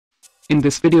In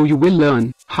this video you will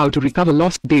learn how to recover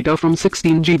lost data from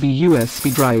 16 GB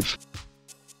USB drive.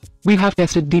 We have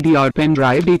tested DDR pen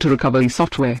drive data recovery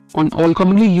software on all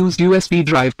commonly used USB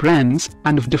drive brands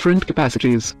and of different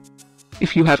capacities.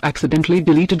 If you have accidentally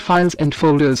deleted files and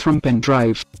folders from pen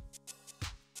drive,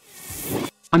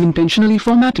 unintentionally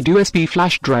formatted USB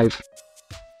flash drive,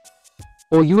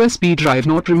 or USB drive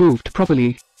not removed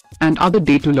properly, and other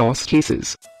data loss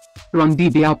cases, run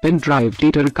DDR pen drive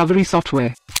data recovery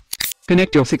software.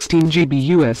 Connect your 16 GB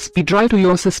USB drive to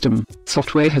your system.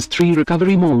 Software has 3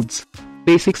 recovery modes: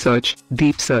 Basic Search,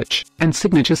 Deep Search, and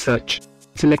Signature Search.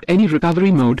 Select any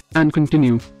recovery mode and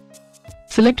continue.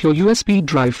 Select your USB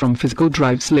drive from physical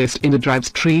drives list in the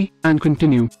drives tree and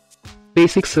continue.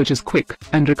 Basic Search is quick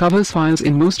and recovers files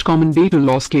in most common data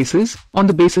loss cases on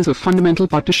the basis of fundamental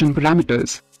partition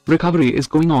parameters. Recovery is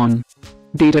going on.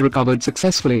 Data recovered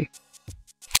successfully.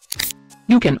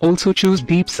 You can also choose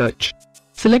Deep Search.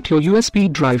 Select your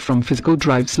USB drive from physical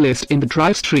drives list in the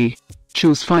drives tree.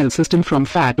 Choose file system from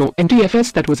FAT or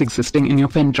NTFS that was existing in your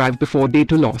pen drive before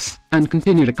data loss, and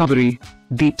continue recovery.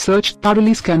 Deep Search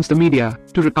thoroughly scans the media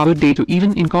to recover data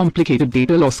even in complicated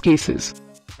data loss cases.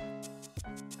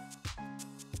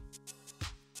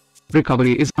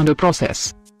 Recovery is under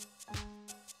process.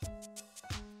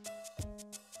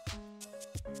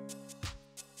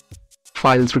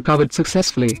 Files recovered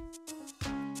successfully.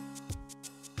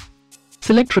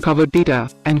 Select recovered data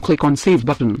and click on Save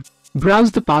button.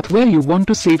 Browse the path where you want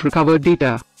to save recovered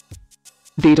data.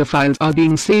 Data files are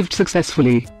being saved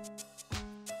successfully.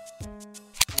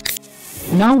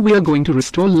 Now we are going to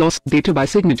restore lost data by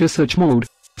Signature Search mode.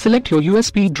 Select your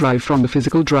USB drive from the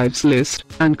physical drives list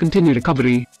and continue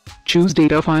recovery. Choose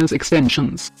Data Files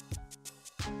Extensions.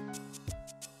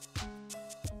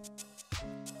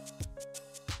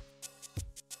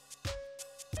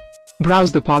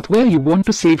 Browse the path where you want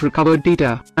to save recovered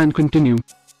data and continue.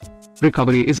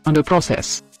 Recovery is under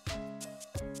process.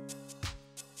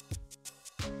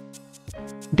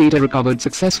 Data recovered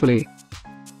successfully.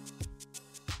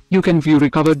 You can view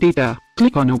recovered data.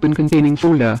 Click on Open Containing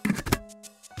folder.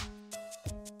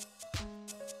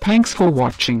 Thanks for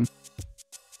watching.